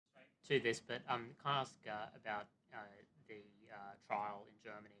to this, but can I ask about the trial in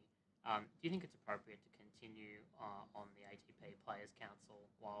Germany? Do you think it's appropriate to continue on the ATP Players Council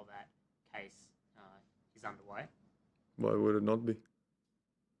while that case is underway? Why would it not be?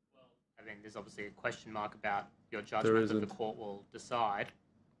 Well, I mean, there's obviously a question mark about your There judgment that the isn't. court will decide.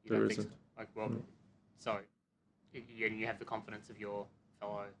 You There don't think isn't. so? Like, well, No. so you have the confidence of your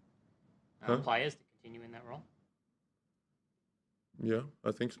fellow Huh? players to continue in that role? Yeah,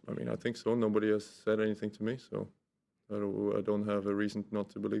 I think. I mean, I think so. Nobody has said anything to me, so I don't have a reason not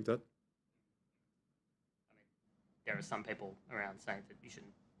to believe that. I mean, there are some people around saying that you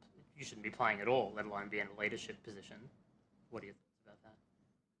shouldn't be playing at all, let alone be in a leadership position. What are your thoughts about that?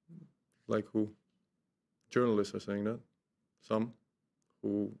 Like who? Journalists are saying that. Some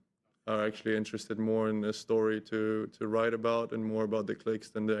who are actually interested more in a story to write about and more about the clicks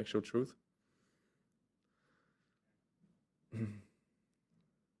than the actual truth.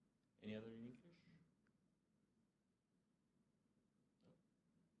 Any other in English? No.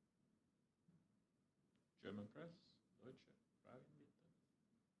 German press? Deutsche? Fragen bitte.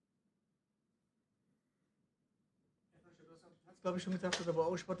 Du hast, glaube ich, schon gesagt, dass aber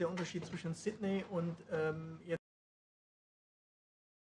auch Sport der Unterschied zwischen Sydney und jetzt